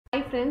Hi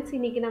friends,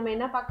 இன்னைக்கு நம்ம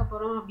என்ன பார்க்க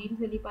போறோம் அப்படின்னு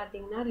சொல்லி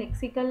பார்த்தீங்கன்னா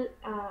lexical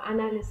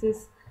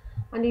analysis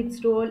and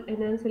it's role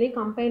என்னன்னு சொல்லி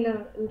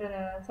கம்பைலர்ன்ற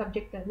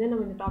சப்ஜெக்ட்ல இருந்து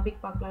நம்ம இந்த டாபிக்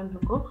பார்க்கலான்னு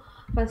இருக்கோம்.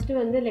 ஃபர்ஸ்ட்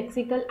வந்து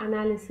லெக்சிக்கல்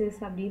அனாலிசிஸ்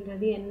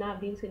அப்படின்றது என்ன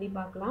அப்படின்னு சொல்லி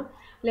பார்க்கலாம்.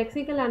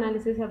 லெக்சிக்கல்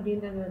அனாலிசிஸ்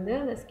அப்படின்றது வந்து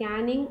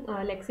scanning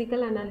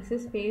lexical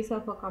analysis phase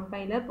of a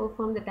compiler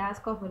perform the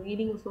task of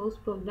reading a source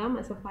program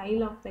as a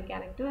file of the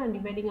character and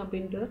dividing up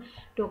into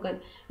token.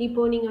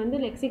 இப்போ நீங்கள் வந்து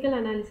லெக்சிக்கல்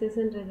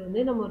அனாலிசிஸ்ன்றது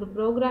வந்து நம்ம ஒரு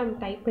ப்ரோக்ராம்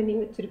டைப் பண்ணி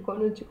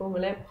வச்சுருக்கோம்னு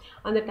வச்சுக்கோங்களேன்.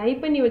 அந்த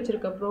டைப் பண்ணி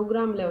வச்சுருக்க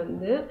ப்ரோக்ராமில்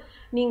வந்து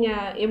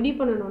நீங்கள் எப்படி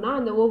பண்ணணும்னா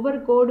அந்த ஒவ்வொரு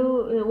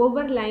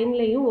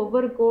லைன்லையும்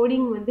ஒவ்வொரு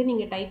கோடிங் வந்து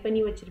நீங்கள் டைப்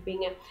பண்ணி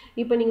வச்சுருப்பீங்க.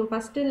 இப்போ நீங்கள்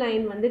ஃபஸ்ட்டு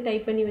லைன் வந்து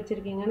டைப் பண்ணி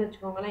வச்சுருக்கீங்கன்னு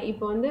வச்சுக்கோங்களேன்.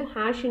 இப்போ வந்து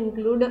ஹேஷ்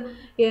இன்க்ளூட்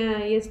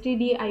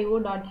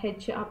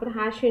stdio.h அப்புறம்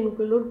ஹேஷ்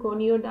இன்க்ளூட்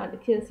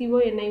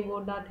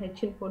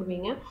conio.co.hnன்னு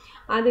போடுவீங்க.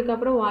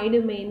 அதுக்கப்புறம் void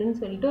main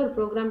சொல்லிட்டு ஒரு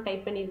ப்ரோக்ராம்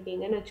டைப்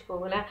பண்ணியிருக்கீங்கன்னு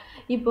வச்சுக்கோங்களேன்.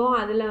 இப்போது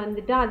அதில்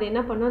வந்துட்டு அது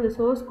என்ன பண்ணும், அந்த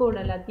சோர்ஸ்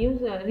கோட் எல்லாத்தையும்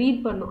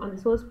ரீட் பண்ணும். அந்த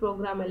சோர்ஸ்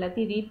ப்ரோக்ராம்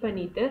எல்லாத்தையும் ரீட்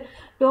பண்ணிவிட்டு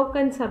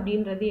டோக்கன்ஸ்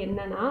அப்படின்றது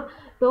என்னன்னா,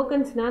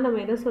 டோக்கன்ஸ்னால்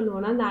நம்ம எதை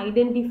சொல்லுவோம்னா அந்த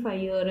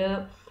ஐடென்டிஃபையரு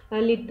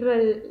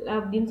லிட்ரல்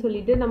அப்படின்னு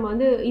சொல்லிட்டு நம்ம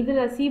வந்து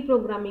இதில் சி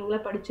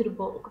ப்ரோக்ராமிங்கில்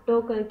படிச்சிருப்போம்.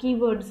 டோக்கன்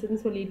கீவேர்ட்ஸ்ன்னு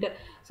சொல்லிட்டு.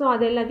 ஸோ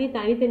அது எல்லாத்தையும்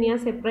தனித்தனியாக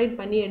செப்பரேட்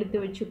பண்ணி எடுத்து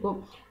வச்சுக்கும்.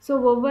 ஸோ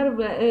ஒவ்வொரு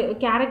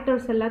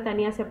கேரக்டர்ஸ் எல்லாம்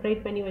தனியாக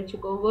செப்பரேட் பண்ணி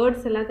வச்சுக்கோ,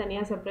 வேர்ட்ஸ் எல்லாம்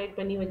தனியாக செப்பரேட்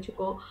பண்ணி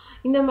வச்சுக்கோ.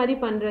 இந்த மாதிரி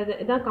பண்ணுறது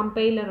தான்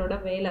கம்பைலரோட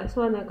வேலை.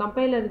 ஸோ அந்த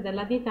கம்பைலர் இது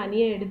எல்லாத்தையும்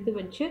தனியாக எடுத்து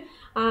வச்சு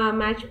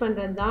மேட்ச்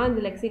பண்ணுறது தான்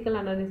இந்த லெக்சிக்கல்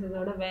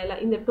அனாலிசிஸோட வேலை.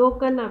 இந்த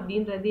டோக்கன்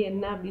அப்படின்றது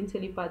என்ன அப்படின்னு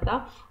சொல்லி பார்த்தா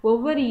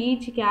ஒவ்வொரு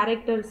ஈச்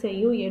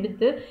கேரக்டர்ஸையும்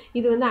எடுத்து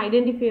இது வந்து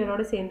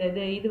ஐடென்டிஃபையரோட சேர்ந்தது,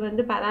 இது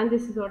வந்து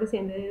பேராந்திசிஸோட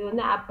சேர்ந்தது, இது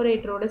வந்து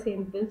ஆப்பரேட்டரோட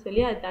சேர்ந்ததுன்னு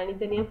சொல்லி அது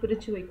தனித்தனியாக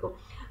பிரித்து வைக்கும்.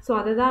 ஸோ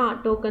அதை தான்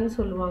டோக்கன்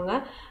சொல்லுவாங்க.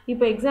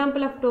 இப்போ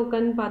எக்ஸாம்பிள் ஆஃப்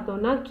டோக்கன்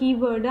பார்த்தோன்னா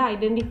கீவேர்டு,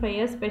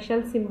 ஐடென்டிஃபையர்,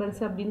 ஸ்பெஷல்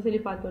சிம்பிள்ஸ் அப்படின்னு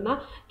சொல்லி பார்த்தோன்னா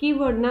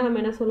கீவேர்டுனால்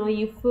நம்ம என்ன சொல்லுவோம்,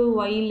 இஃப்பு,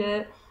 ஒயிலு,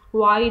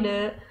 வாய்டு,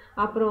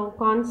 அப்புறம்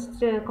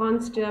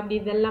கான்ஸ்ட் அப்படி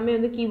இது எல்லாமே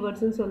வந்து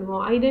கீவேர்ட்ஸ்னு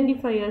சொல்லுவோம்.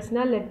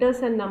 ஐடென்டிஃபையர்ஸ்னால்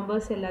லெட்டர்ஸ் அண்ட்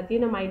நம்பர்ஸ்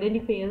எல்லாத்தையும் நம்ம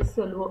ஐடென்டிஃபையர்ஸ்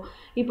சொல்லுவோம்.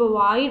 இப்போ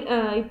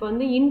இப்போ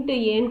வந்து இன்ட்டு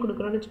ஏன்னு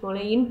கொடுக்குறோன்னு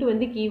வச்சுக்கோங்களேன். இன்ட்டு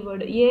வந்து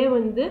கீவேர்டு, ஏ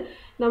வந்து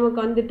நமக்கு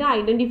வந்துட்டு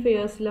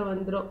ஐடென்டிஃபையர்ஸில்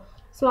வந்துடும்.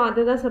 ஸோ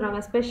அதை தான் சொல்கிறாங்க.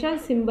 ஸ்பெஷல்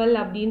சிம்பிள்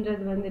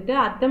அப்படின்றது வந்துட்டு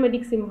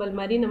அர்த்தமெட்டிக் சிம்பிள்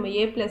மாதிரி நம்ம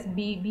a+b,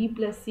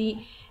 b+c,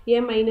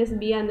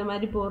 a-b அந்த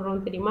மாதிரி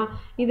போடுறோம் தெரியுமா.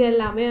 இது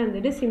எல்லாமே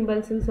வந்துட்டு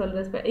சிம்பிள்ஸ்ன்னு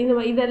சொல்கிற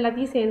இது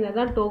எல்லாத்தையும் சேர்ந்தது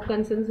தான்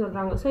டோக்கன்ஸ்ன்னு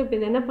சொல்கிறாங்க. ஸோ இப்போ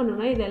இது என்ன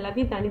பண்ணணும்னா இது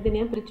எல்லாத்தையும்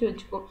தனித்தனியாக பிரித்து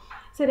வச்சுக்கும்.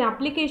 சரி,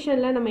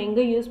 அப்ளிகேஷனில் நம்ம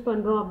எங்கே யூஸ்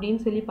பண்ணுறோம்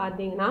அப்படின்னு சொல்லி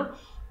பார்த்தீங்கன்னா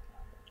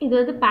இது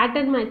வந்து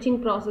பேட்டர்ன் மேட்சிங்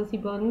ப்ராசஸ்.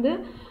 இப்போ வந்து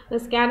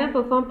ஸ்கேனர்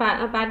பெர்ஃபார்ம்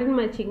பேட்டர்ன்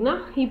மேட்சிங்னா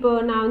இப்போ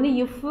நான் வந்து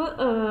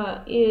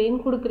இன்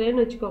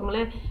கொடுக்குறேன்னு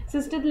வச்சுக்கோங்களேன்.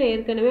 சிஸ்டத்தில்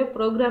ஏற்கனவே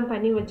ப்ரோக்ராம்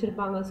பண்ணி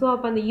வச்சுருப்பாங்க. ஸோ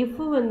அப்போ அந்த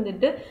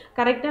வந்துட்டு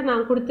கரெக்டாக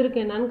நான்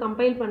கொடுத்துருக்கேனான்னு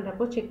கம்பைல்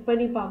பண்ணுறப்போ செக்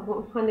பண்ணி பார்ப்போம்.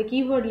 அந்த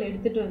கீவேர்டில்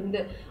எடுத்துகிட்டு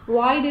வந்து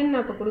வாய்டுன்னு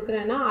நான் இப்போ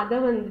கொடுக்குறேன்னா அதை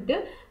வந்துட்டு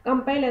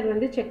கம்பைலர்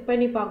வந்து செக்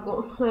பண்ணி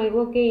பார்க்கும்.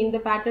 ஓகே, இந்த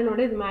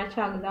பேட்டர்னோட இது மேட்ச்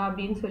ஆகுதா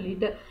அப்படின்னு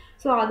சொல்லிட்டு.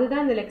 ஸோ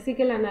அதுதான் இந்த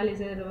லெக்சிக்கல்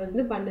அனாலிசர்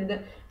வந்து பண்ணுது.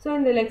 ஸோ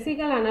இந்த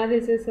லெக்சிக்கல்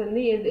அனாலிசிஸ்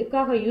வந்து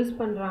எதுக்காக யூஸ்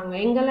பண்ணுறாங்க,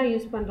 எங்கெல்லாம்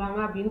யூஸ் பண்ணுறாங்க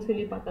அப்படின்னு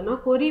சொல்லி பார்த்தோன்னா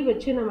கொரி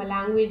வச்சு நம்ம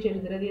லாங்குவேஜ்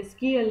எழுதுறது,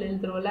 SQL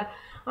எழுதுறோம்ல,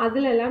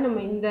 அதுலலாம் நம்ம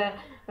இந்த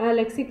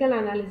லெக்சிக்கல்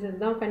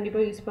அனாலிசிஸ் தான்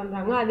கண்டிப்பாக யூஸ்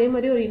பண்ணுறாங்க. அதே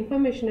மாதிரி ஒரு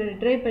இன்ஃபர்மேஷனை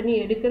ரிட்ரைவ் பண்ணி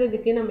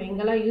எடுக்கிறதுக்கு நம்ம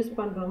எங்கெல்லாம் யூஸ்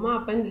பண்ணுறோமோ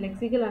அப்போ இந்த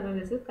லெக்சிக்கல்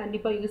அனாலிசிஸ்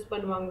கண்டிப்பாக யூஸ்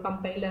பண்ணுவாங்க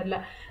கம்பைலரில்.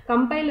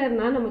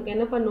 கம்பைலர்னால் நமக்கு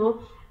என்ன பண்ணுவோம்,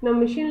 நம்ம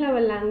மிஷின்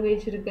லெவல்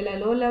லாங்குவேஜ் இருக்குல்ல,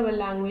 low level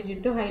language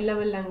to high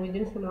level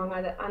லாங்குவேஜ்னு சொல்லுவாங்க.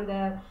 அது அந்த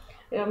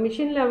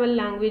மிஷின் லெவல்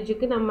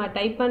லாங்குவேஜுக்கு நம்ம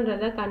டைப்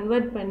பண்ணுறதை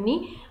கன்வெர்ட் பண்ணி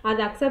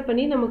அதை அக்செப்ட்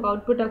பண்ணி நமக்கு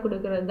அவுட்புட்டாக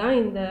கொடுக்கறது தான்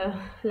இந்த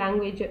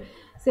லாங்குவேஜ்.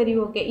 சரி,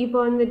 ஓகே. இப்போ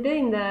வந்துட்டு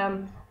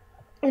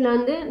இதில்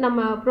வந்து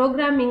நம்ம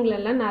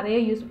ப்ரோக்ராமிங்லலாம் நிறைய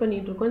யூஸ்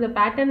பண்ணிகிட்ருக்கோம். இந்த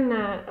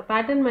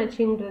பேட்டர்ன்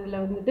மேட்சிங்கிறதுல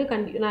வந்துட்டு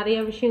நிறைய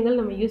விஷயங்கள்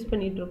நம்ம யூஸ்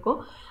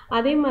பண்ணிகிட்ருக்கோம்.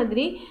 அதே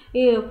மாதிரி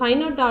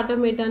ஃபைன் அவுட்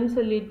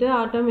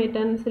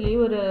ஆட்டோமேட்டான்னு சொல்லி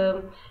ஒரு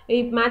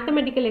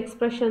மேத்தமெட்டிக்கல்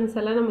எக்ஸ்ப்ரெஷன்ஸ்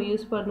எல்லாம் நம்ம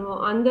யூஸ்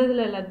பண்ணுவோம். அந்த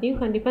இதில்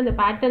எல்லாத்தையும் கண்டிப்பாக இந்த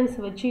பேட்டர்ன்ஸ்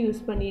வச்சு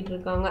யூஸ்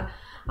பண்ணிகிட்ருக்காங்க.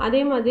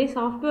 அதே மாதிரி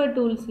சாஃப்ட்வேர்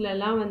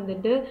டூல்ஸ்லலாம்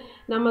வந்துட்டு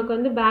நமக்கு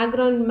வந்து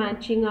பேக்ரவுண்ட்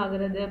மேட்சிங்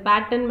ஆகுறது,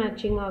 பேட்டர்ன்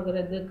மேட்சிங்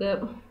ஆகுறதுக்கு,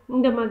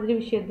 இந்த மாதிரி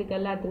விஷயத்துக்கு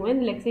எல்லாத்துக்குமே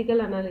இந்த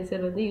லெக்சிக்கல்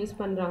அனாலிசர் வந்து யூஸ்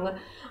பண்ணுறாங்க.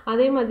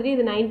 அதே மாதிரி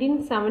இது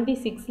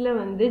 1976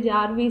 வந்து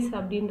ஜார்விஸ்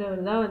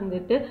அப்படின்றவர் தான்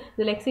வந்துட்டு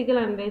இந்த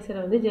லெக்சிக்கல் அனாலிசரை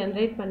வந்து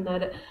ஜென்ரேட்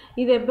பண்ணார்.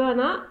 இது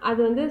எப்போனா அது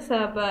வந்து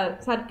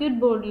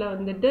சர்க்யூட் போர்டில்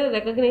வந்துட்டு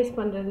ரெக்கக்னைஸ்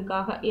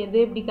பண்ணுறதுக்காக எது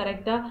எப்படி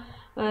கரெக்டாக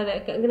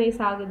ரெக்கக்னைஸ்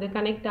ஆகுது,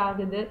 கனெக்ட்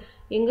ஆகுது,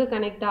 எங்கே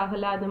கனெக்ட்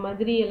ஆகலை, அந்த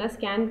மாதிரி எல்லாம்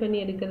ஸ்கேன்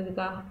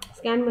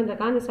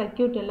பண்ணுறதுக்காக அந்த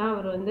சர்க்யூட் எல்லாம்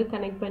அவர் வந்து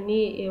கனெக்ட் பண்ணி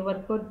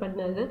ஒர்க் அவுட்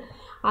பண்ணது.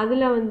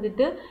 அதில்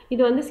வந்துட்டு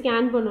இது வந்து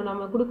ஸ்கேன் பண்ணும்.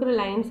 நம்ம கொடுக்குற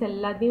லைன்ஸ்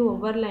எல்லாத்தையும்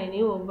ஒவ்வொரு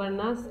லைனையும்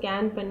ஒவ்வொன்றா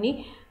ஸ்கேன் பண்ணி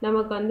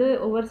நமக்கு வந்து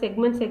ஒவ்வொரு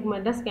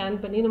செக்மெண்ட்டாக ஸ்கேன்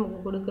பண்ணி நமக்கு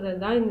கொடுக்குறது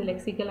தான் இந்த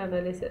லெக்சிக்கல்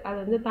அனாலிசிஸ். அது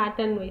வந்து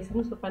பேட்டர்ன்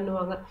வைஸ்ன்னு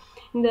பண்ணுவாங்க.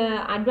 இந்த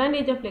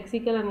advantage of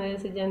lexical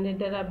analysis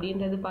generator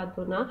அப்படின்றது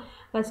பார்த்தோன்னா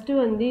ஃபஸ்ட்டு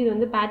வந்து இது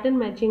வந்து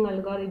பேட்டர்ன் மேட்சிங்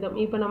அல்காரிதம்.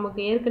 இப்போ நமக்கு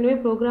ஏற்கனவே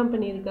ப்ரோக்ராம்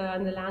பண்ணியிருக்க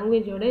அந்த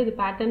லாங்குவேஜோட இது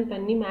பேட்டர்ன்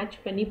பண்ணி மேட்ச்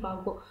பண்ணி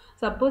பார்க்கும்.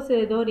 சப்போஸ்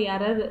ஏதோ ஒரு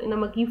எரர்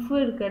நமக்கு இஃப்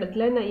இருக்க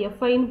இடத்துல நான்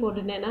எஃப்ஐன்னு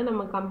போட்டுட்டேன்னா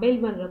நம்ம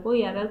கம்பைல் பண்ணுறப்போ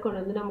எரர்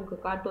கொண்டு வந்து நமக்கு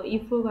காட்டும்,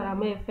 இஃப்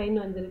வராமல்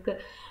எஃப்ஐன்னு வந்திருக்கு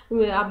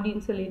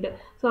அப்படின்னு சொல்லிட்டு.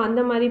 ஸோ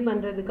அந்த மாதிரி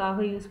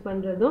பண்ணுறதுக்காக யூஸ்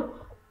பண்ணுறதும்.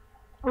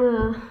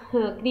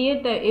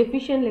 Create an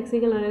efficient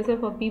lexical analyzer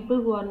for people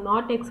who are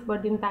not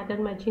expert in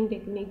pattern matching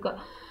technique.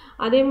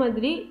 அதே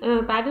மாதிரி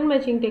பேட்டர்ன்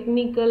மேட்சிங்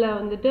டெக்னிக்கில்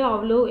வந்துட்டு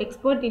அவ்வளோ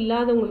எக்ஸ்பர்ட்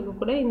இல்லாதவங்களுக்கு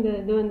கூட இந்த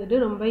இது வந்துட்டு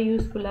ரொம்ப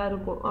யூஸ்ஃபுல்லாக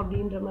இருக்கும்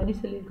அப்படின்ற மாதிரி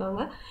சொல்லியிருக்காங்க.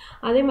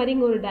 அதே மாதிரி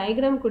இங்கே ஒரு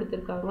டயக்ராம்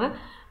கொடுத்துருக்காங்க.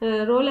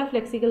 ரோல் ஆஃப்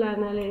லெக்சிக்கல்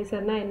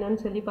அனலைசர்னால் என்னன்னு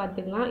சொல்லி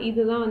பார்த்துக்கலாம்.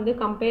 இதுதான் வந்து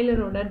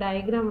கம்பைலரோட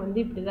டயக்ராம்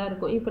வந்து இப்படி தான்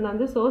இருக்கும். இப்போ நான்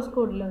வந்து சோர்ஸ்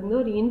கோடில் வந்து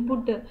ஒரு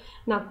இன்புட்டு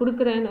நான்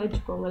கொடுக்குறேன்னு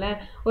வச்சுக்கோங்களேன்.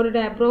 ஒரு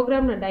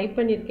ப்ரோக்ராம் நான் டைப்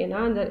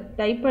பண்ணியிருக்கேன்னா அந்த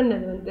டைப்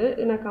பண்ணது வந்து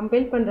நான்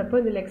கம்பைல் பண்ணுறப்போ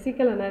இந்த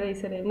லெக்சிக்கல்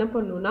அனலைசர் என்ன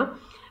பண்ணுன்னா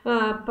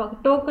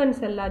டோக்கன்ஸ்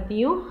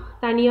எல்லாத்தையும்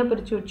தனியாக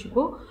பிரித்து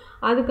வச்சுக்கும்.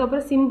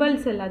 அதுக்கப்புறம்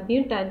சிம்பிள்ஸ்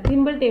எல்லாத்தையும்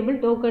சிம்பிள் டேபிள்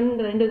டோக்கன்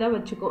 2 தான்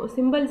வச்சுக்கும்.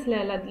 சிம்பிள்ஸில்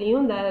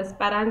எல்லாத்துலேயும் இந்த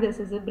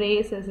பராந்தசிஸ்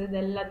பிரேசஸ் இது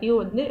எல்லாத்தையும்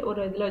வந்து ஒரு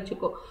இதில்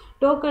வச்சுக்கும்.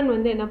 டோக்கன்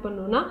வந்து என்ன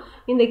பண்ணுன்னா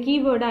இந்த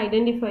கீவேர்டு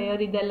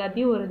ஐடென்டிஃபையர் இது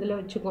எல்லாத்தையும் ஒரு இதில்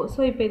வச்சுக்கும்.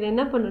 ஸோ இப்போ இது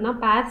என்ன பண்ணுன்னா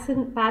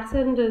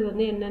பேர்சன்றது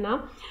வந்து என்னென்னா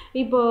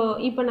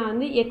இப்போ நான்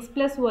வந்து x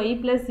 + y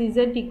 + z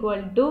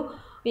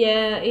 =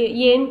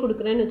 ஏன்னு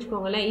கொடுக்குறேன்னு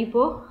வச்சுக்கோங்களேன்.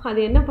 இப்போது அது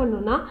என்ன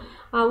பண்ணுன்னா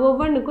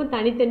ஒவ்வொன்றுக்கும்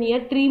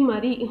தனித்தனியாக ட்ரீ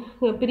மாதிரி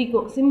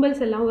பிரிக்கும்.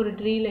 சிம்பிள்ஸ் எல்லாம் ஒரு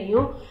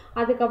ட்ரீலையும்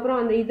அதுக்கப்புறம்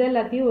அந்த இது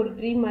எல்லாத்தையும் ஒரு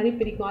ட்ரீ மாதிரி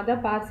பிரிக்கும்.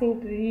 அதான் பார்சிங்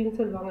ட்ரீன்னு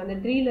சொல்லுவாங்க. அந்த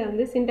ட்ரீயில்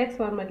வந்து சின்டாக்ஸ்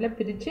ஃபார்மேட்டில்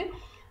பிரித்து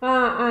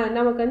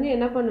நமக்கு வந்து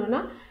என்ன பண்ணுன்னா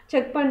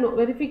செக் பண்ணும்,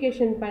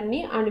 வெரிஃபிகேஷன் பண்ணி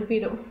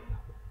அனுப்பிடும்.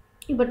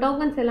 இப்போ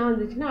டோக்கன்ஸ் எல்லாம்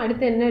வந்துச்சுன்னா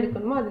அடுத்து என்ன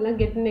எடுக்கணுமோ அதெல்லாம்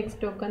கெட்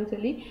நெக்ஸ்ட் டோக்கன்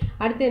சொல்லி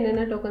அடுத்து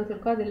என்னென்ன டோக்கன்ஸ்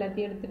இருக்கோ அது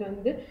எல்லாத்தையும் எடுத்துகிட்டு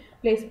வந்து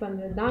ப்ளேஸ்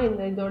பண்ணுறது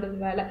தான் இதோட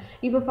வேலை.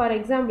 இப்போ ஃபார்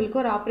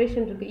எக்ஸாம்பிளுக்கு ஒரு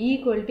ஆப்ரேஷன் இருக்குது, E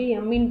 =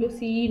 M ×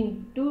 C ×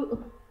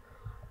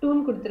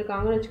 2ன்னு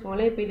கொடுத்துருக்காங்கன்னு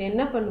வச்சுக்கோங்களேன். இப்போ இது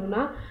என்ன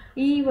பண்ணுன்னா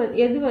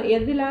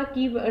எதுலாம்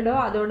கீவேர்டோ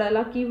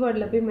அதோடலாம்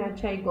கீவேர்டில் போய்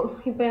மேட்ச் ஆகிக்கும்.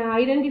 இப்போ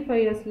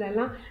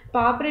ஐடென்டிஃபையர்ஸ்லாம் இப்போ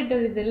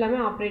ஆப்ரேட்டர் இது எல்லாமே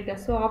ஆப்ரேட்டர்.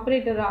 ஸோ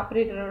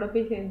ஆப்ரேட்டரோட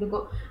போய்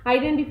சேர்ந்துக்கும்.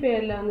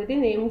 ஐடென்டிஃபையரில் வந்துட்டு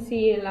இந்த MC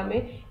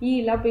எல்லாமே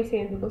எல்லாம் போய்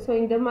சேர்ந்துக்கும். ஸோ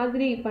இந்த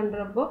மாதிரி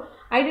பண்ணுறப்போ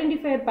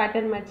ஐடென்டிஃபையர்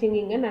பேட்டர்ன் மேட்சிங்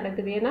இங்கே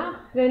நடக்குது. ஏன்னா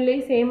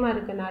ரெண்டுலேயும் சேமாக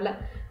இருக்கனால.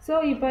 ஸோ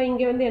இப்போ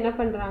இங்கே வந்து என்ன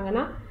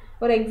பண்ணுறாங்கன்னா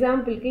ஒரு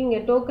எக்ஸாம்பிளுக்கு இங்கே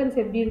டோக்கன்ஸ்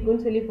எப்படி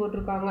இருக்குன்னு சொல்லி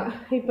போட்டிருக்காங்க.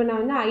 இப்போ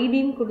நான் வந்து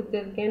ஐடின்னு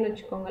கொடுத்துருக்கேன்னு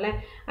வச்சுக்கோங்களேன்.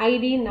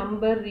 ஐடி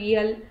நம்பர்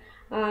ரியல்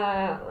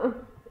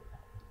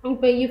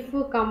இப்போ இஃப்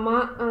கம்மா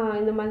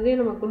இந்த மாதிரி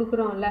நம்ம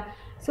கொடுக்குறோம்ல.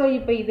 ஸோ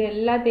இப்போ இது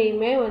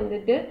எல்லாத்தையுமே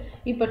வந்துட்டு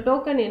இப்போ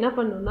டோக்கன் என்ன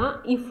பண்ணுன்னா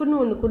இஃப்னு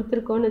ஒன்று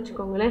கொடுத்துருக்கோன்னு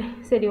வச்சுக்கோங்களேன்.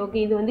 சரி ஓகே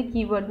இது வந்து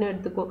கீவேர்டுன்னு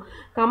எடுத்துக்கும்.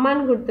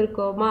 கமாண்ட்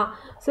கொடுத்துருக்கோமா,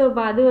 ஸோ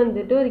இப்போ அது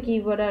வந்துட்டு ஒரு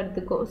கீவேர்டாக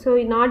எடுத்துக்கும். ஸோ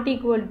நாட்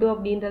ஈக்குவல் டு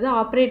அப்படின்றது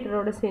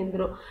ஆப்ரேட்டரோட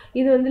சேர்ந்துடும்.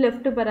 இது வந்து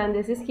லெஃப்ட்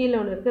பராந்தசிஸ் கீழே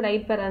ஒன்று இருக்குது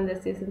ரைட்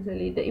பராந்தசிஸ்ன்னு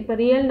சொல்லிட்டு. இப்போ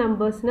ரியல்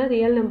நம்பர்ஸ்னால்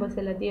ரியல் நம்பர்ஸ்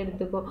எல்லாத்தையும்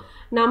எடுத்துக்கும்.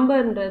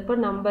 நம்பர்ன்றப்போ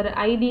நம்பர்,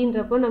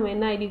 ஐடின்றப்போ நம்ம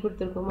என்ன ஐடி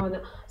கொடுத்துருக்கோமோ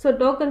அது. ஸோ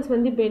டோக்கன்ஸ்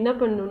வந்து இப்போ என்ன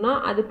பண்ணணும்னா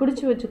அது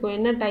பிடிச்சி வச்சுக்கும்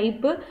என்ன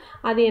டைப்பு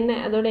அது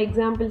என்ன அதோட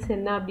எக்ஸாம்பிள்ஸ்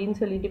என்ன அப்படின்னு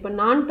சொல்லிட்டு. இப்போ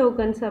நான்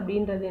டோக்கன்ஸ்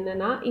அப்படின்றது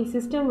என்னன்னா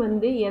சிஸ்டம்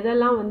வந்து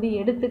எதெல்லாம் வந்து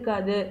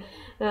எடுத்துக்காது,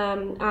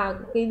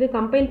 இது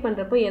கம்பைல்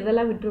பண்ணுறப்போ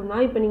எதெல்லாம் விட்டுரும்னா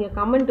இப்போ நீங்கள்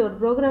கமெண்ட் ஒரு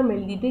ப்ரோக்ராம்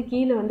எழுதிட்டு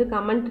கீழே வந்து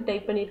கமெண்ட்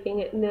டைப்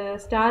பண்ணியிருக்கீங்க, இந்த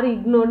ஸ்டார்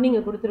இக்னோர்னு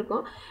நீங்கள்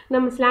கொடுத்துருக்கோம்.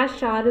 நம்ம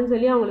 /*ன்னு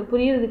சொல்லி அவங்களுக்கு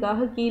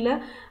புரியறதுக்காக கீழே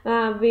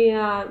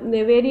இந்த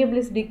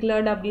வேரியபிள்ஸ்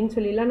டிக்ளேர்ட் அப்படின்னு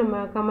சொல்லிலாம்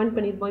நம்ம கமெண்ட்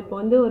பண்ணியிருப்போம். இப்போ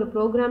வந்து ஒரு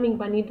ப்ரோக்ராமிங்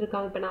பண்ணிட்டு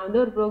இருக்காங்க. இப்போ நான்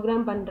வந்து ஒரு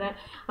ப்ரோக்ராம் பண்ணுறேன்,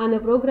 அந்த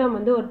ப்ரோக்ராம்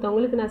வந்து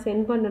ஒருத்தவங்களுக்கு நான்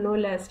சென்ட் பண்ணணும்,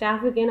 இல்லை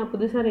ஸ்டாஃபுக்கே நான்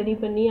புதுசாக ரெடி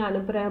பண்ணி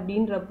அனுப்புகிறேன்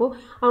அப்படின்றப்போ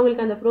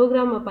அவங்களுக்கு அந்த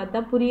ப்ரோக்ராமை பார்த்தா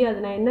புரியாது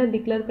நான் என்ன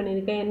டிக்ளேர்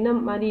பண்ணியிருக்கேன் என்ன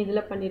மாதிரி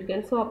இதில்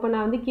பண்ணியிருக்கேன். ஸோ அப்போ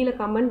நான் வந்து கீழே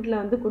கமெண்ட்டில்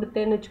வந்து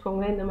கொடுத்தேன்னு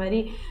வச்சுக்கோங்களேன் இந்த மாதிரி.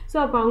 ஸோ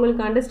அப்போ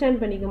அவங்களுக்கு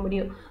அண்டர்ஸ்டாண்ட் பண்ணிக்க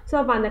முடியும். ஸோ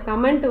அப்போ அந்த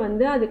கமெண்ட்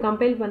வந்து அது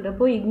கம்பைல்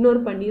பண்ணுறப்போ இக்னோர்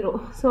பண்ணிடும்.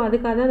 ஸோ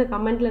அதுக்காக தான் அந்த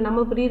கமெண்ட்டில்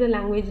நம்ம புரிகிற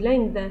லாங்குவேஜில்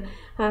இந்த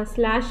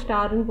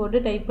 /*ன்னு போட்டு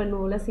டைப்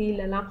பண்ணுவோம்ல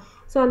சீலெலாம்.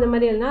 ஸோ அந்த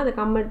மாதிரி எல்லாம் அந்த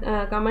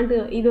கமெண்ட்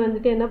இது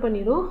வந்துட்டு என்ன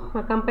பண்ணிடும்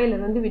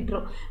கம்பைலர் வந்து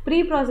விட்டுரும். ப்ரீ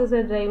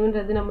ப்ராசஸர்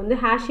ட்ரைவ்ன்றது நம்ம வந்து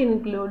ஹேஷ்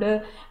இன்க்ளூடு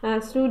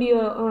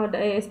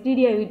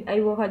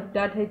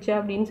stdio.io.h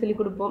அப்படின்னு சொல்லி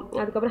கொடுப்போம்.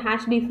 அதுக்கப்புறம்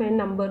ஹேஷ் டிஃபைன்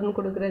நம்பர்னு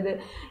கொடுக்குறது,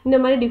 இந்த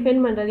மாதிரி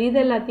டிஃபைன் பண்ணுறது இது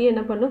எல்லாத்தையும்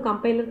என்ன பண்ணும்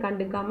கம்பைலர்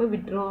கண்டுக்காமல்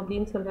விட்டுரும்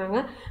அப்படின்னு சொல்கிறாங்க.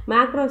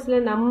 மேக்ரோஸில்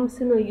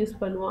நம்ஸ்ன்னு யூஸ்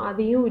பண்ணுவோம்,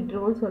 அதையும்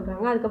விட்டுருவோம்னு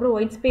சொல்கிறாங்க. அதுக்கப்புறம்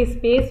ஒயிட்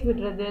ஸ்பேஸ்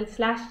விடுறது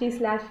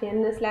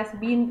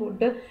 /t/n/bன்னு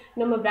போட்டு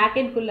நம்ம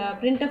ப்ராக்கெட்குள்ளே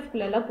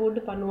printfக்குள்ளெல்லாம்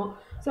போட்டு பண்ணுவோம்.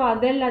 ஸோ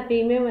அது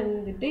எல்லாத்தையுமே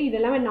வந்துட்டு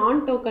இதெல்லாமே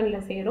நான்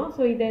டோக்கனில் சேரும்.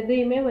 ஸோ இது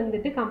எதையுமே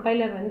வந்துட்டு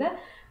கம்பைலர் வந்து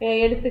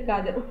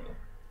எடுத்துக்காது.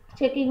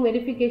 செக்கிங்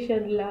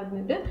வெரிஃபிகேஷனில்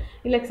வந்துட்டு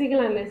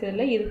லெக்சிக்கல்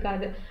அனலைசரில்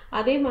இருக்காது.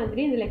 அதே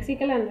மாதிரி இந்த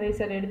லெக்சிக்கல்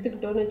அனலைசர்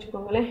எடுத்துக்கிட்டோன்னு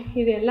வச்சுக்கோங்களேன்.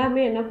 இது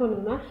எல்லாமே என்ன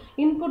பண்ணுன்னா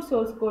இன்புட்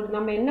சோர்ஸ் கோட்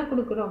நம்ம என்ன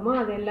கொடுக்குறோமோ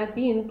அது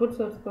எல்லாத்தையும் இன்புட்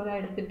சோர்ஸ் கோடாக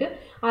எடுத்துகிட்டு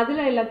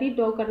அதில் எல்லாத்தையும்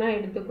டோக்கனாக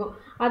எடுத்துக்கும்.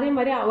 அதே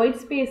மாதிரி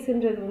ஒயிட்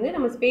ஸ்பேஸுன்றது வந்து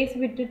நம்ம ஸ்பேஸ்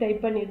விட்டு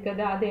டைப்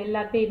பண்ணியிருக்கிறது அது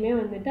எல்லாத்தையுமே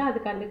வந்துட்டு அது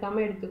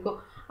கண்டுக்காமல் எடுத்துக்கும்.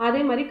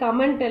 அதே மாதிரி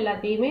கமெண்ட்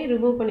எல்லாத்தையுமே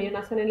ரிமூவ் பண்ணிடும்.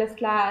 நான் சொன்னேன்ல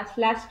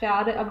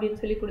 /* அப்படின்னு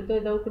சொல்லி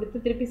கொடுத்து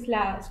திருப்பி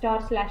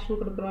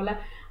 //ன்னு கொடுக்குறோம்ல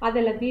அது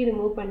எல்லாத்தையும்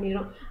ரிமூவ்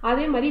பண்ணிடும்.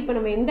 அதே மாதிரி இப்போ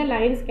நம்ம எந்த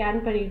லைன் ஸ்கேன்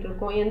பண்ணிகிட்டு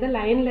இருக்கோம் எந்த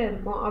லைனில்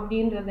இருக்கோம்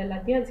அப்படின்றது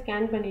எல்லாத்தையும் அது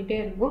ஸ்கேன் பண்ணிகிட்டே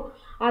இருக்கும்.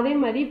 அதே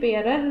மாதிரி இப்போ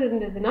எரர்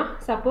இருந்ததுன்னா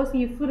சப்போஸ்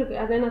இஃப் இருக்குது,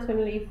 அதான் நான்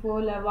சொன்னேன், இஃபோ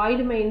இல்லை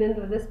வாய்டு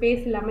மைனுன்றது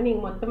ஸ்பேஸ் இல்லாமல்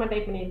நீங்கள் மொத்தமாக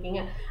டைப்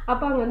பண்ணியிருக்கீங்க,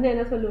 அப்போ அங்கே வந்து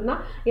என்ன சொல்லுன்னா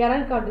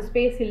எரர் கார்டு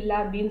ஸ்பேஸ் இல்லை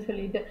அப்படின்னு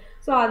சொல்லிட்டு.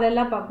 ஸோ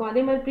அதெல்லாம் பார்க்கும்.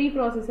 அதே மாதிரி ப்ரீ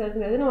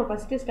ப்ராசஸர்ங்கிறது நம்ம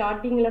ஃபஸ்ட்டு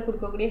ஸ்டார்டிங்கில்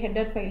கொடுக்கக்கூடிய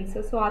ஹெடர் ஃபைல்ஸ்,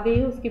 ஸோ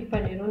அதையும் ஸ்கிப்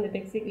பண்ணிடும் இந்த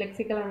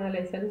லெக்சிக்கல்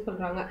அனலைசர்னு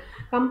சொல்கிறாங்க.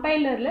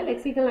 கம்பைலரில்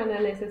லெக்சிக்கல்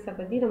அனலைசர்ஸை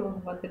பற்றி நம்ம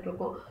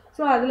பார்த்துட்ருக்கோம்.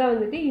 ஸோ அதில்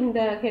வந்துட்டு இந்த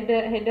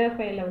ஹெடர்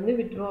ஃபைலை வந்து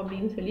விட்டுரும்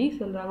அப்படின்னு சொல்லி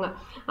சொல்கிறாங்க.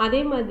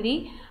 அதே மாதிரி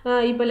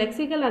இப்போ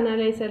லெக்சிக்கல்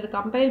அனலைசர்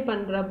கம்பைல்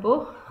பண்ணுறப்போ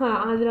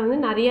அதில் வந்து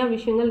நிறையா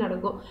விஷயங்கள்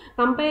நடக்கும்.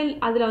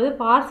 அதில் வந்து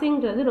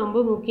பார்சிங்கிறது ரொம்ப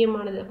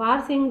முக்கியமானது.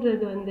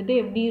 பார்சிங்கிறது வந்துட்டு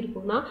எப்படி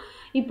இருக்கும்னா,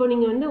 இப்போ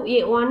நீங்கள் வந்து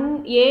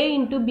A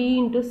into B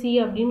into C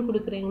அப்படின்னு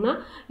கொடுக்குறீங்கன்னா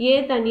ஏ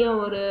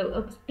தனியாக ஒரு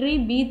ட்ரீ,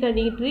 பி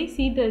தனி ட்ரீ,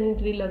 சி தனி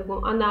ட்ரீல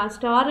இருக்கும். அந்த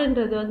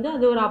ஸ்டார்ன்றது வந்து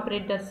அது ஒரு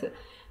ஆப்ரேட்டர்ஸ்.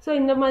 ஸோ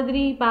இந்த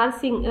மாதிரி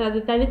பார்சிங் அது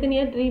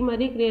தனித்தனியாக ட்ரீ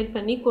மாதிரி க்ரியேட்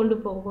பண்ணி கொண்டு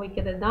போக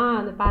வைக்கிறது தான்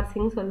அந்த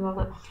பார்சிங்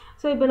சொல்லுவாங்க.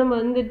 ஸோ இப்போ நம்ம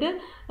வந்துட்டு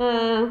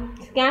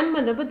ஸ்கேன்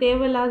பண்ணுறப்ப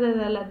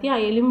தேவையில்லாதது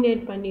எல்லாத்தையும்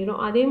எலிமினேட்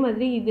பண்ணிடும். அதே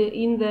மாதிரி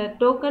இந்த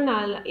டோக்கன்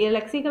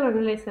லெக்சிக்கல்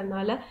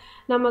அனலைசர்னால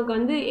நமக்கு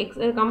வந்து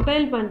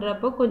கம்பைல்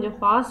பண்ணுறப்போ கொஞ்சம்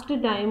ஃபாஸ்ட்டு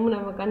டைம்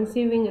நம்ம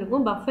கன்சீவிங்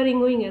இருக்கும்,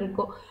 பஃபரிங்கும் இங்கே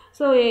இருக்கும்.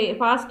 ஸோ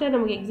ஃபாஸ்ட்டாக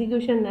நமக்கு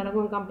எக்ஸிக்யூஷன்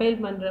நடக்கும் கம்பைல்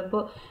பண்ணுறப்போ.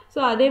 ஸோ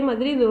அதே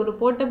மாதிரி இது ஒரு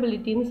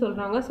போர்ட்டபிலிட்டின்னு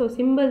சொல்கிறாங்க. ஸோ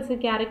சிம்பிள்ஸு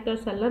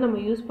கேரக்டர்ஸ் எல்லாம் நம்ம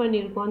யூஸ்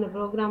பண்ணியிருக்கோம் அந்த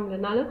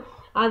ப்ரோக்ராம்லனாலும்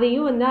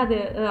அதையும் வந்து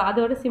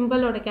அதோட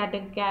சிம்பிளோட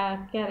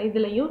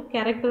இதுலையும்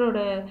கேரக்டரோட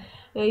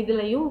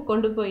இதுலையும்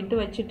கொண்டு போயிட்டு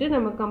வச்சுட்டு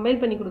நம்ம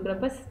கம்பைல் பண்ணி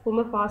கொடுக்குறப்ப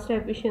ரொம்ப ஃபாஸ்ட்டாக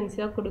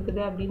எஃபிஷியன்சியாக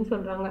கொடுக்குது அப்படின்னு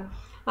சொல்கிறாங்க.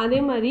 அதே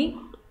மாதிரி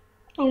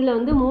இதில்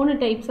வந்து 3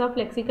 டைப்ஸ் ஆஃப்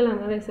லெக்சிக்கல்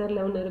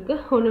அனலைசரில் ஒன்று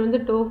இருக்குது. ஒன்று வந்து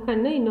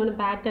டோக்கன்னு, இன்னொன்று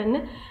பேட்டர்னு,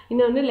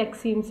 இன்னொன்று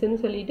லெக்ஸீம்ஸ்ன்னு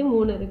சொல்லிட்டு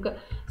 3 இருக்குது.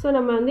 ஸோ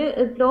நம்ம வந்து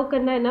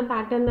டோக்கன்னா என்ன,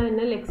 பேட்டர்னா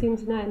என்ன,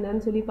 லெக்ஸீம்ஸ்னால்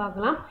என்னன்னு சொல்லி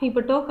பார்க்கலாம்.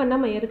 இப்போ டோக்கன்னா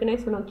நம்ம ஏற்கனவே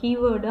சொன்னோம்,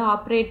 கீவேர்டு,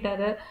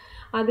 ஆப்ரேட்டரு,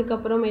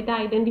 அதுக்கப்புறமேட்டு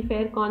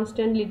identifier,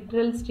 constant,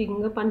 literal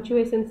string,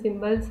 punctuation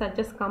symbols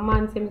சச்சஸ் comma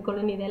and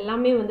semicolon, இது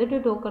எல்லாமே வந்துட்டு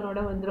டோக்கனோட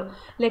வந்துடும்.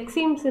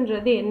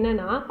 லெக்ஸீம்ஸ்ன்றது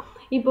என்னன்னா,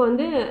 இப்போ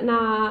வந்து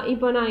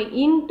நான்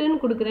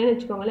இன்ட்டுன்னு கொடுக்குறேன்னு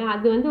வச்சுக்கோங்களேன்,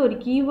 அது வந்து ஒரு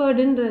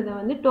கீவேர்டுன்றதை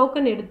வந்து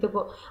டோக்கன்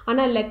எடுத்துக்கும்.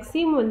 ஆனால்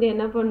லெக்ஸீம் வந்து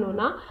என்ன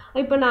பண்ணுன்னா,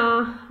 இப்போ நான்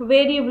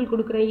வேரியபிள்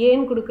கொடுக்குறேன்,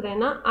 ஏன்னு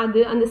கொடுக்குறேன்னா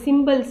அந்த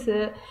சிம்பிள்ஸு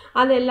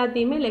அது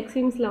எல்லாத்தையுமே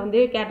லெக்ஸீம்ஸில்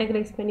வந்து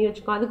கேட்டகரைஸ் பண்ணி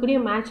வச்சுக்கோம். அதுக்குரிய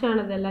மேட்ச்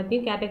ஆனது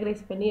எல்லாத்தையும்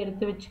கேட்டகரைஸ் பண்ணி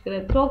எடுத்து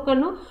வச்சுக்கிறது.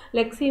 டோக்கனும்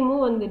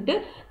லெக்ஸீமும் வந்துட்டு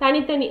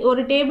தனித்தனி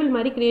ஒரு டேபிள்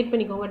மாதிரி கிரியேட்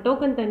பண்ணிக்கோங்க.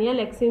 டோக்கன் தனியாக,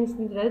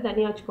 லெக்ஸீம்ஸ்ன்றது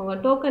தனியாக வச்சுக்கோங்க.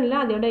 டோக்கனில்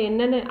அதோட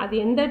அது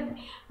எந்த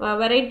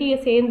வெரைட்டியை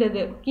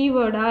சேர்ந்தது,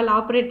 கீவேர்டா இல்லை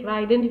ஆப்ரேட்டரா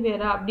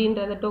ஐடென்டிஃபையரா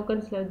அப்படின்றத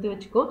டோக்கன்ஸில் எடுத்து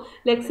வச்சுக்கோ.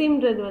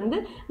 லெக்ஸீம்ன்றது வந்து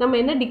நம்ம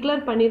என்ன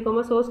டிக்ளேர்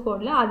பண்ணியிருக்கோமோ சோர்ஸ்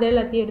கோடில் அதை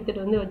எல்லாத்தையும்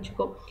எடுத்துகிட்டு வந்து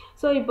வச்சுக்கோம்.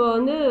 ஸோ இப்போ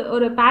வந்து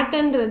ஒரு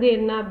பேட்டர்ன்றது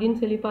என்ன அப்படின்னு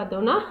சொல்லி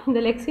பார்த்தோம்னா, இந்த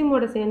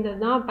லெக்ஸீமோட சேர்ந்தது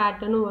தான்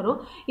பேட்டர்னும் வரும்.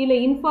 இல்லை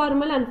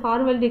informal and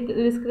formal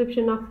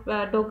description of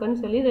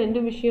token சொல்லி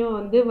 2 விஷயம்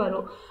வந்து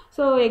வரும்.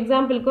 ஸோ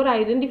எக்ஸாம்பிளுக்கு ஒரு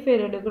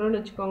ஐடென்டிஃபையர் எடுக்கிறோன்னு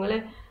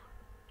வச்சுக்கோங்களேன்.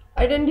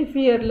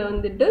 ஐடென்டிஃபையரில்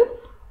வந்துட்டு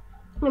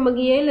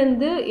நமக்கு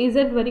ஏலேருந்து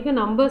இசட் வரைக்கும்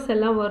நம்பர்ஸ்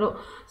எல்லாம் வரும்.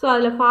 ஸோ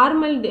அதில்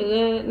ஃபார்மல்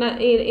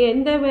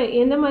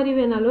எந்த மாதிரி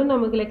வேணாலும்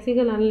நமக்கு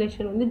லெக்சிக்கல்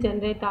அனலைசர் வந்து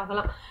ஜென்ரேட்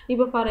ஆகலாம்.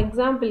 இப்போ ஃபார்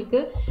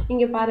எக்ஸாம்பிளுக்கு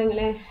இங்கே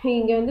பாருங்களேன்,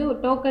 இங்கே வந்து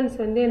டோக்கன்ஸ்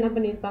வந்து என்ன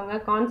பண்ணியிருக்காங்க,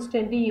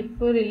 கான்ஸ்டன்ட்,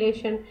 இஃப்,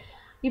 ரிலேஷன்.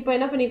 இப்போ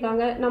என்ன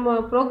பண்ணியிருக்காங்க, நம்ம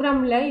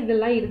ப்ரோக்ராமில்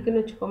இதெல்லாம்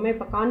இருக்குதுன்னு வச்சுக்கோமே.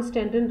 இப்போ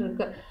கான்ஸ்டன்ட்டுன்னு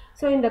இருக்குது.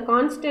 ஸோ இந்த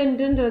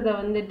கான்ஸ்டன்ட்டுன்றதை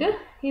வந்துட்டு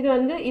இதை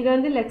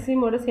வந்து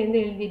லெக்ஸீமோட சேர்ந்து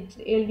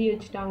எழுதி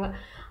வச்சுட்டாங்க.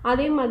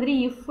 அதே மாதிரி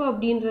இஃப்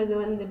அப்படின்றது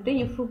வந்துட்டு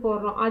இஃப்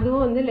போடுறோம்,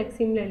 அதுவும் வந்து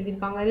லெக்ஸீமில்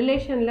எழுதியிருக்காங்க.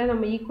 ரிலேஷனில்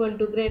நம்ம equal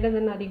to, greater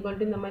than R equal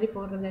to இந்த மாதிரி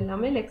போடுறது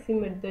எல்லாமே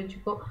லெக்ஸீம் எடுத்து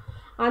வச்சுக்கோம்.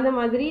 அந்த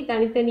மாதிரி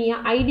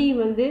தனித்தனியாக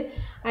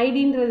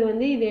ஐடின்றது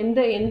வந்து இது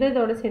எந்த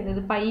இதோட சேர்ந்தது,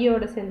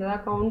 பையோட சேர்ந்ததா,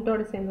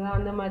 கவுண்டோட சேர்ந்ததா,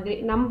 அந்த மாதிரி.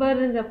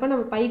 நம்பர்ன்றப்ப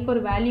நம்ம பைக்கு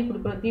ஒரு வேல்யூ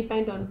கொடுக்கணும்,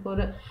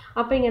 3.14.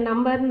 அப்போ இங்கே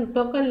நம்பர்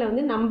டோக்கனில்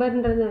வந்து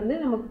நம்பர்ன்றது வந்து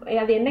நம்ம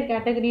அது என்ன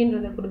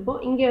கேட்டகரின்றதை கொடுப்போம்.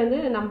 இங்கே வந்து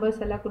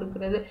நம்பர்ஸ் எல்லாம்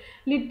கொடுக்குறது.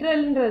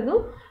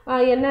 லிட்ரல்ன்றதும்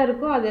என்ன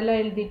இருக்கோ அதெல்லாம்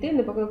எழுதிட்டு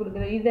இந்த பக்கம்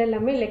கொடுக்குறது. இது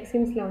எல்லாமே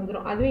லெக்ஸீம்ஸில்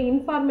வந்துடும். அதுவே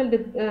இன்ஃபார்மல்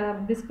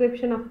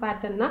டிஸ்கிரிப்ஷன் ஆஃப்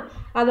பேட்டர்னா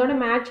அதோட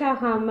மேட்ச்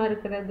ஆகாமல்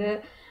இருக்கிறது.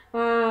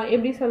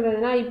 எப்படி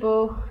சொல்கிறதுனா,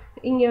 இப்போது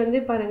இங்கே வந்து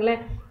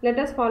பாருங்களேன்,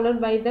 letters followed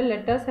by the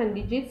letters and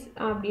digits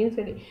அப்படின்னு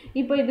சொல்லி.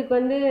 இப்போ இதுக்கு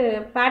வந்து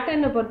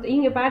பேட்டர்னை பொறுத்து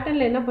இங்கே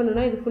பேட்டர்னில் என்ன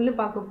பண்ணுன்னா, இது ஃபுல்லு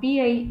பார்க்கும்.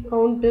 பிஐ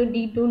கவுண்ட்டு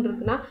D2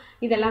 இருக்குன்னா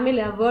இது எல்லாமே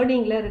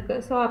வேர்டிங்கில்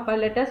இருக்குது. ஸோ அப்போ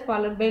letters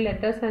followed by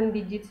letters and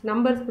digits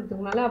numbers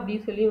கொடுத்துக்கனால அப்படி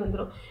சொல்லி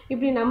வந்துடும்.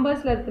 இப்படி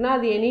நம்பர்ஸில் இருக்குன்னா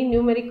அது எனி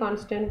நியூமெரிக்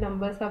கான்ஸ்டன்ட்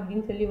நம்பர்ஸ்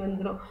அப்படின்னு சொல்லி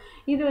வந்துடும்.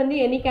 இது வந்து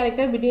எனி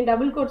கேரக்டர் பிட்வீன்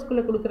டபுள்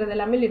கோட்ஸ்குள்ளே கொடுக்குறது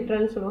எல்லாமே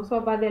லிட்ரல்னு சொல்லுவோம். ஸோ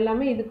அப்போ அது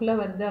எல்லாமே இதுக்குள்ளே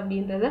வருது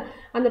அப்படின்றத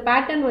அந்த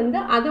பேட்டர்ன் வந்து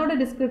அதோட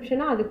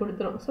டிஸ்கிரிப்ஷனாக அது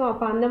கொடுத்துரும். ஸோ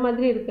அப்போ அந்த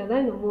மாதிரி இருக்கிறது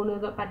இந்த 3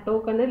 தான்,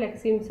 டோக்கனு,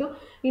 லெக்ஸீம்ஸும்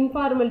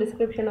இன்ஃபார்மல்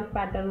டிஸ்கிரிப்ஷன் ஆஃப்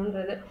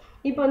பேட்டர்ன்றது.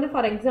 இப்போ வந்து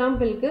ஃபார்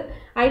எக்ஸாம்பிளுக்கு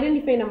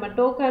ஐடென்டிஃபை நம்ம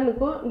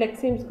டோக்கனுக்கும்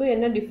லெக்ஸீம்ஸ்க்கும்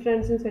என்ன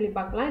டிஃப்ரென்ஸ்னு சொல்லி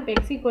பார்க்கலாம். இப்போ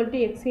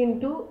x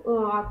இன்ட்டு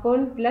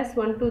அக்கௌண்ட் ப்ளஸ்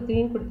 1 2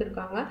 3ன்னு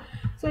கொடுத்துருக்காங்க.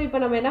 ஸோ இப்போ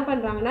நம்ம என்ன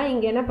பண்ணுறாங்கன்னா,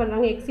 இங்கே என்ன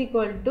பண்ணுறாங்க,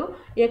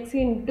 x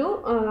இன்ட்டு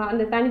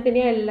அந்த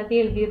தனித்தனியாக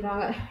எல்லாத்தையும்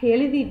எழுதிடுறாங்க.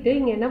 எழுதிட்டு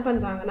இங்கே என்ன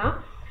பண்ணுறாங்கன்னா,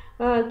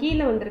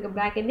 கீழே வந்திருக்க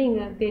ப்ராக்கெட்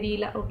இங்கே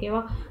தெரியல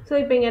ஓகேவா. ஸோ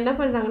இப்போ இங்கே என்ன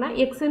பண்ணுறாங்கன்னா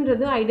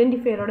எக்ஸுன்றது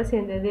ஐடென்டிஃபையரோட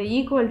சேர்ந்தது,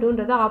 ஈக்குவல்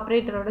டுன்றது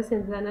ஆப்ரேட்டரோட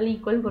சேர்ந்தது, அதனால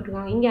ஈக்குவல்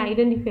போட்டிருக்காங்க. இங்கே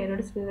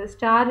ஐடென்டிஃபையரோட சேர்ந்தது,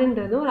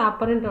 ஸ்டார்ன்றது ஒரு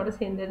அப்பரண்டோட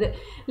சேர்ந்தது,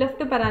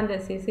 லெஃப்ட்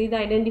பராந்தசிஸ் இது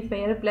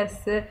ஐடென்டிஃபையர்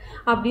ப்ளஸ்ஸு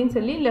அப்படின்னு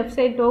சொல்லி லெஃப்ட்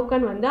சைட்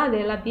டோக்கன் வந்து அது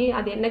எல்லாத்தையும்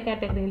அது என்ன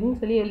கேட்டகரின்னு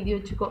சொல்லி எழுதி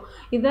வச்சுக்கோ.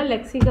 இதுதான்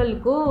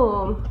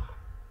லெக்சிக்கலுக்கும்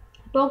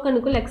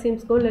டோக்கனுக்கும்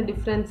லெக்சிம்ஸ்க்கும் உள்ள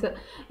டிஃப்ரென்ஸு.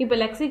 இப்போ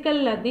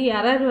லெக்சிக்கலில் அது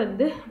எரர்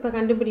வந்து இப்போ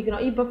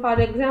கண்டுபிடிக்கிறோம். இப்போ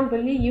for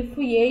example if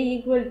A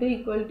equal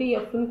to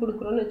எஃப்னு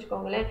கொடுக்குறோன்னு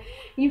வச்சுக்கோங்களேன்.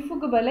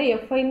 இஃப்க்கு பதிலாக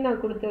எஃப்ஐன்னு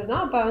நான்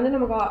கொடுத்துருந்தோம். அப்போ வந்து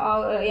நமக்கு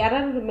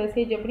எரர்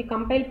மெசேஜ் எப்படி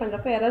கம்பைல்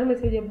பண்ணுறப்போ எரர்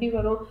மெசேஜ் எப்படி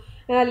வரும்,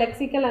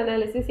 லெக்சிக்கல்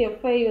அனாலிசிஸ்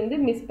எஃப்ஐ வந்து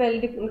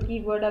மிஸ்பெல்டு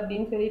கீவேர்டு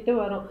அப்படின்னு சொல்லிட்டு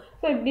வரும்.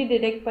 ஸோ எப்படி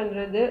டிடெக்ட்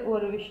பண்ணுறது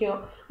ஒரு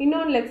விஷயம்.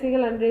 இன்னொன்று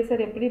லெக்சிக்கல்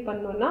அனலைசர் எப்படி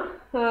பண்ணோன்னா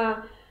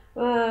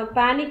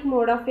panic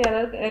mode of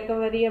error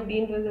recovery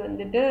அப்படின்றது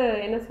வந்துட்டு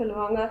என்ன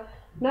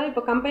சொல்லுவாங்கன்னா,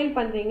 இப்போ கம்பைல்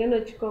பண்ணுறீங்கன்னு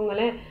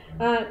வச்சுக்கோங்களேன்.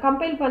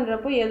 கம்பைல்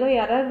பண்ணுறப்போ ஏதோ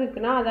எரர்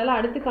இருக்குன்னா அதால்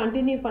அடுத்து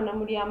கண்டினியூ பண்ண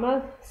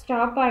முடியாமல்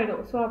ஸ்டாப்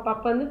ஆகிடும். ஸோ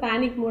அப்போ வந்து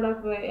பேனிக் மோட்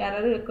ஆஃப்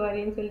எரர்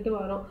ரெக்கவரின்னு சொல்லிட்டு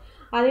வரும்.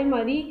 அதே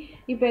மாதிரி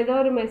இப்போ ஏதோ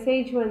ஒரு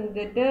மெசேஜ்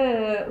வந்துட்டு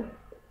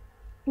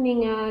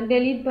நீங்கள்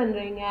டெலீட்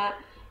பண்ணுறீங்க,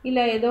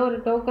 இல்லை ஏதோ ஒரு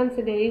டோக்கன்ஸ்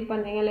டெலீட்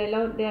பண்ணுறீங்க, இல்லை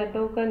எல்லாம்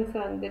டோக்கன்ஸ்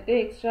வந்துட்டு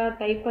எக்ஸ்ட்ரா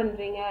டைப்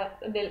பண்ணுறீங்க,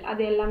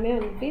 அது எல்லாமே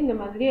வந்துட்டு இந்த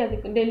மாதிரி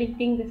அதுக்கு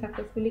டெலிட்டிங் த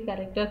சக்ஸஸ்ஃபுல்லி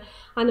கேரக்டர்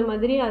அந்த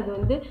மாதிரி அது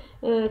வந்து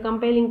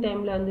கம்பைலிங்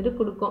டைமில் வந்துட்டு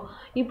கொடுக்கும்.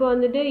 இப்போ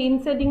வந்துட்டு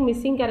இன்சர்ட்டிங்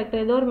மிஸ்ஸிங்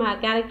கேரக்டர் ஏதோ ஒரு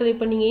கேரக்டர்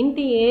இப்போ நீங்கள்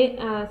இன்ட்டு ஏ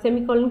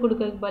செமிகால்னு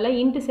கொடுக்கறதுக்கு போல்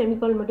இன்ட்டு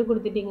செமிகால் மட்டும்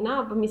கொடுத்துட்டிங்கன்னா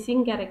அப்போ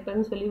மிஸ்ஸிங்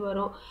கேரக்டர்னு சொல்லி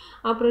வரும்.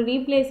 அப்புறம்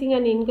ரீப்ளேசிங்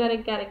அண்ட்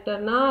இன்கரெக்ட்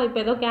கேரக்டர்னால்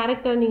இப்போ ஏதோ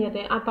கேரக்டர்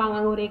நீங்கள் அப்போ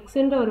அங்கே ஒரு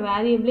எக்ஸுன்ற ஒரு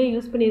வேரியபிளே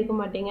யூஸ் பண்ணியிருக்க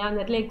மாட்டீங்க, அந்த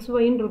இடத்துல எக்ஸ்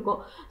ஒயின்னு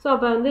இருக்கும். ஸோ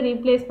அப்போ வந்து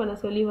ரீப்ளேஸ் பண்ண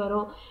சொல்லி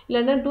வரும்.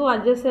 இல்லைன்னா டூ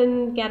அட்ஜசன்ட்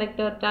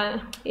கேரக்டர்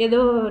ஏதோ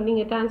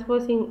நீங்கள்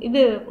டிரான்ஸ்போசிங்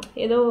இது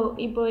ஏதோ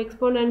இப்போ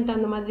எக்ஸ்போனன்ட்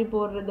அந்த மாதிரி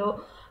போடுறதோ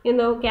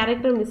ஏதோ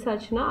கேரக்டர் மிஸ்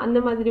ஆச்சுன்னா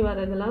அந்த மாதிரி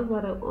வர்றதெல்லாம்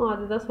வரும்.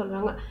 அதுதான்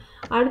சொல்கிறாங்க.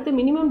 அடுத்து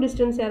மினிமம்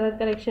டிஸ்டன்ஸ் எரர்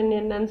கரெக்ஷன்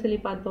என்னன்னு சொல்லி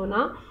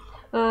பார்த்தோன்னா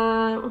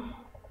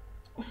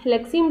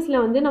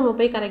லெக்சிம்ஸில் வந்து நம்ம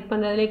போய் கரெக்ட்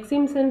பண்ணுறது.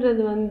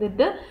 லெக்சிம்ஸுன்றது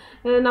வந்துட்டு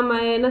நம்ம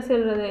என்ன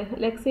சொல்கிறது,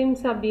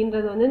 லெக்சிம்ஸ்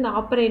அப்படின்றது வந்து இந்த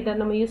ஆப்ரேட்டர்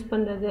நம்ம யூஸ்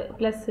பண்ணுறது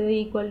ப்ளஸ்ஸு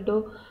ஈக்குவல் டு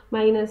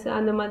மைனஸ்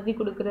அந்த மாதிரி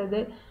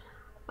கொடுக்குறது.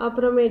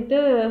 அப்புறமேட்டு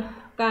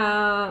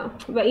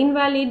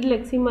இன்வேலிட்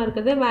லெக்சிமாக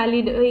இருக்குது,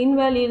 வேலிட்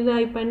இன்வேலிட்.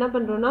 இப்போ என்ன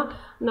பண்ணுறோன்னா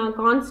நான்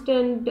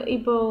கான்ஸ்டன்ட்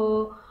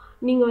இப்போது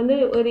நீங்கள் வந்து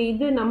ஒரு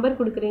இது நம்பர்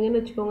கொடுக்குறீங்கன்னு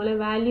வச்சுக்கோங்களேன்,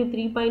 வேல்யூ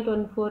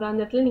 3.14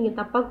 அந்த இடத்துல நீங்கள்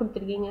தப்பாக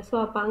கொடுத்துருக்கீங்க. ஸோ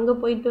அப்போ அங்கே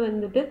போயிட்டு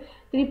வந்துட்டு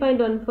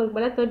 3.14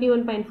 பதிலாக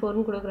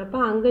 31.4ன்னு கொடுக்குறப்ப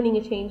அங்கே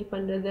நீங்கள் சேஞ்ச்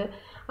பண்ணுறது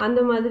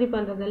அந்த மாதிரி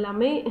பண்ணுறது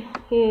எல்லாமே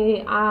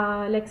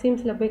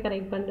லெக்சிம்ஸில் போய்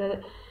கரெக்ட் பண்ணுறது.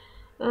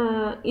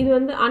 இது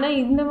வந்து ஆனால்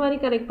இந்த மாதிரி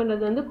கரெக்ட்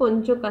பண்ணுறது வந்து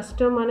கொஞ்சம்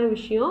கஷ்டமான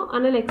விஷயம்.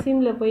 ஆனால்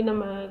லெக்சிமில் போய்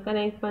நம்ம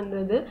கனெக்ட்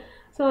பண்ணுறது.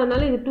 ஸோ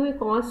அதனால் இது டூ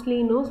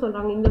காஸ்ட்லின்னு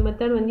சொல்கிறாங்க இந்த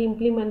மெத்தட் வந்து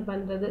இம்ப்ளிமெண்ட்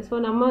பண்ணுறது. ஸோ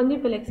நம்ம வந்து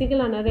இப்போ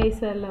லெக்சிக்கல்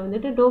அனலைசரில்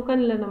வந்துட்டு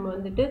டோக்கனில் நம்ம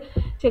வந்துட்டு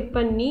செக்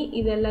பண்ணி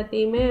இது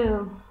எல்லாத்தையுமே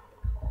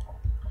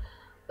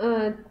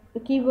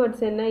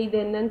கீவேர்ட்ஸ் என்ன இது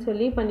என்னன்னு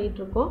சொல்லி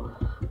பண்ணிகிட்ருக்கோம்.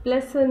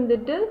 ப்ளஸ்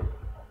வந்துட்டு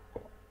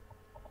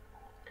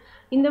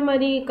இந்த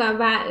மாதிரி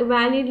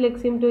வேலிட்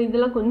லெக்சிம் டூ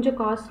இதெல்லாம் கொஞ்சம்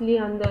காஸ்ட்லி,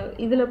 அந்த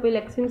இதில் போய்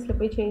லெக்சிம்ஸில்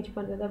போய் சேஞ்ச்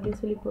பண்ணுறது அப்படின்னு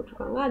சொல்லி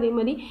போட்டிருக்காங்க. அதே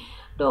மாதிரி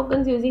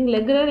டோக்கன்ஸ் யூஸிங்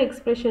ரெகுலர்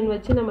எக்ஸ்பிரஷன்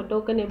வச்சு நம்ம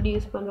டோக்கன் எப்படி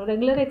யூஸ் பண்ணுறோம்.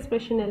 ரெகுலர்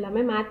எக்ஸ்பிரஷன்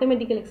எல்லாமே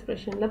மேத்தமெட்டிக்கல்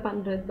எக்ஸ்பிரஷனில்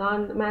பண்ணுறது தான்,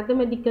 அந்த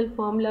மேத்தமெட்டிக்கல்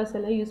ஃபார்முலாஸ்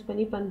எல்லாம் யூஸ்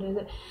பண்ணி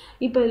பண்ணுறது.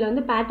 இப்போ இதில்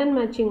வந்து பேட்டர்ன்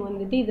மேட்சிங்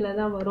வந்துட்டு இதில்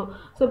தான் வரும்.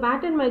 ஸோ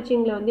பேட்டர்ன்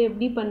மேட்சிங்கில் வந்து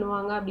எப்படி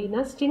பண்ணுவாங்க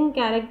அப்படின்னா ஸ்ட்ரிங்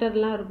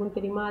கேரக்டர்லாம் இருக்கும்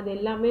தெரியுமா, அது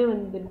எல்லாமே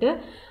வந்துட்டு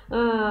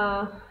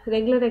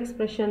ரெகுலர்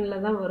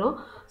எக்ஸ்பிரஷனில் தான் வரும்.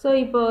 ஸோ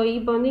இப்போ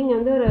வந்து இங்கே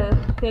வந்து ஒரு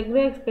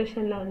ரெகுலர்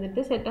எக்ஸ்பிரஷனில்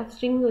வந்துட்டு செட் ஆஃப்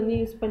ஸ்ட்ரிங் வந்து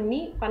யூஸ் பண்ணி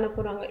பண்ண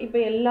போகிறாங்க. இப்போ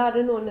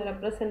எல்லாருன்னு ஒன்று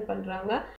ரெப்ரசன்ட் பண்ணுறாங்க.